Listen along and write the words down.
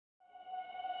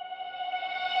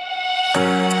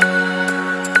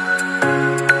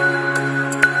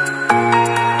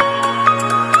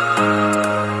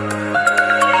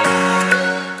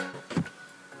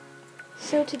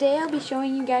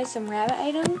showing you guys some rabbit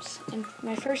items, and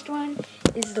my first one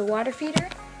is the water feeder.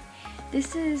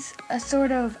 This is a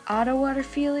sort of auto water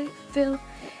fill,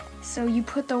 so you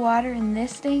put the water in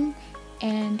this thing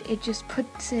and it just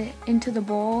puts it into the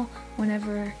bowl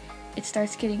whenever it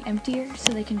starts getting emptier,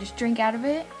 so they can just drink out of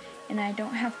it, and I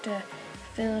don't have to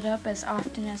fill it up as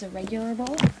often as a regular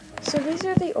bowl. So these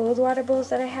are the old water bowls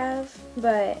that I have,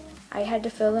 but I had to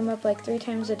fill them up like 3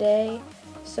 times a day.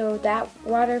 So that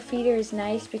water feeder is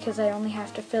nice because I only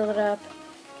have to fill it up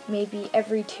maybe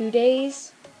every 2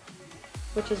 days,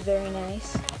 which is very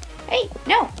nice. Hey,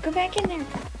 no, go back in there.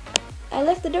 I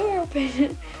left the door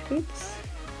open. Oops.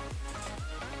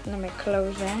 Let me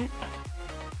close that.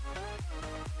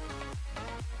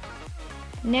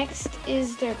 Next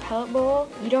is their pellet bowl.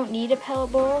 You don't need a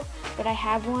pellet bowl, but I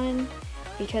have one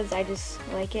because I just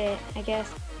like it, I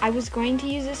guess. I was going to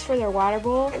use this for their water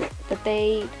bowl, but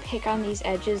they pick on these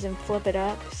edges and flip it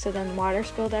up, so then water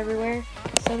spilled everywhere.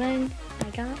 So then I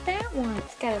got that one.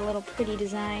 It's got a little pretty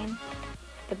design,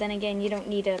 but then again, you don't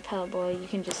need a pellet bowl. You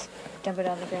can just dump it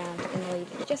on the ground and leave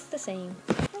it just the same.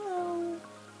 Hello.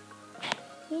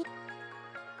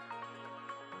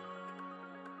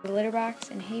 The litter box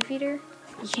and hay feeder.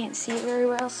 You can't see it very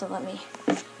well, so let me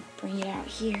bring it out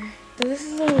here. So this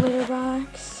is a litter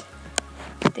box.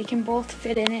 They can both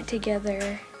fit in it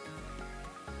together.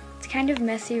 It's kind of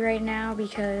messy right now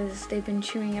because they've been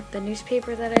chewing up the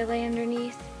newspaper that I lay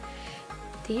underneath.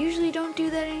 They usually don't do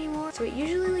that anymore, so it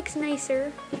usually looks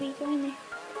nicer. Maybe go in there.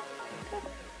 Come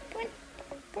on,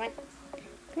 come on,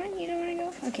 come on, you don't want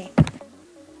to go? Okay.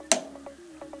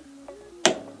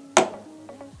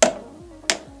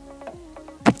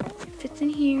 It fits in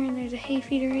here, and there's a hay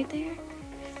feeder right there.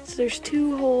 So there's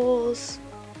 2 holes.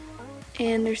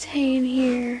 And there's hay in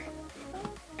here,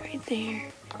 right there.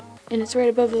 And it's right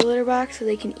above the litter box so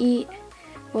they can eat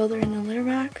while they're in the litter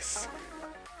box.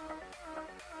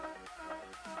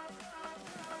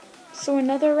 So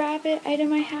another rabbit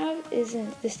item I have is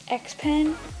this X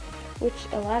pen, which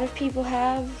a lot of people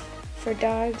have for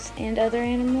dogs and other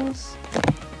animals.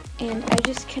 And I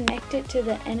just connect it to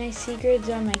the NIC grids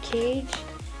on my cage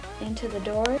and to the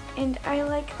door. And I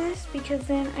like this because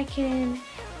then I can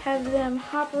have them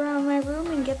hop around my room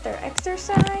and get their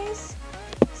exercise,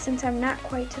 since I'm not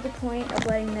quite to the point of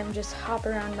letting them just hop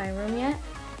around my room yet.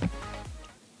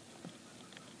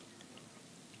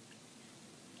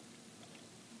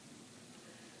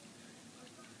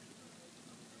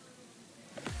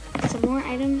 Some more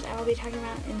items I will be talking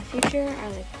about in the future are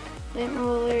like lint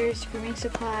rollers, grooming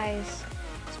supplies,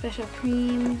 special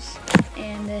creams,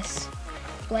 and this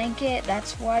blanket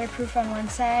that's waterproof on one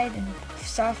side and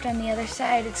soft on the other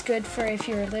side. It's good for if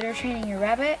you're litter training your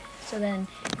rabbit, so then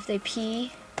if they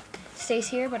pee, it stays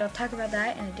here, but I'll talk about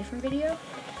that in a different video.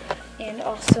 And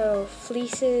also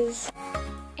fleeces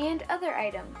and other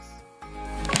items.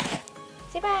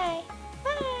 Say bye.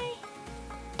 Bye.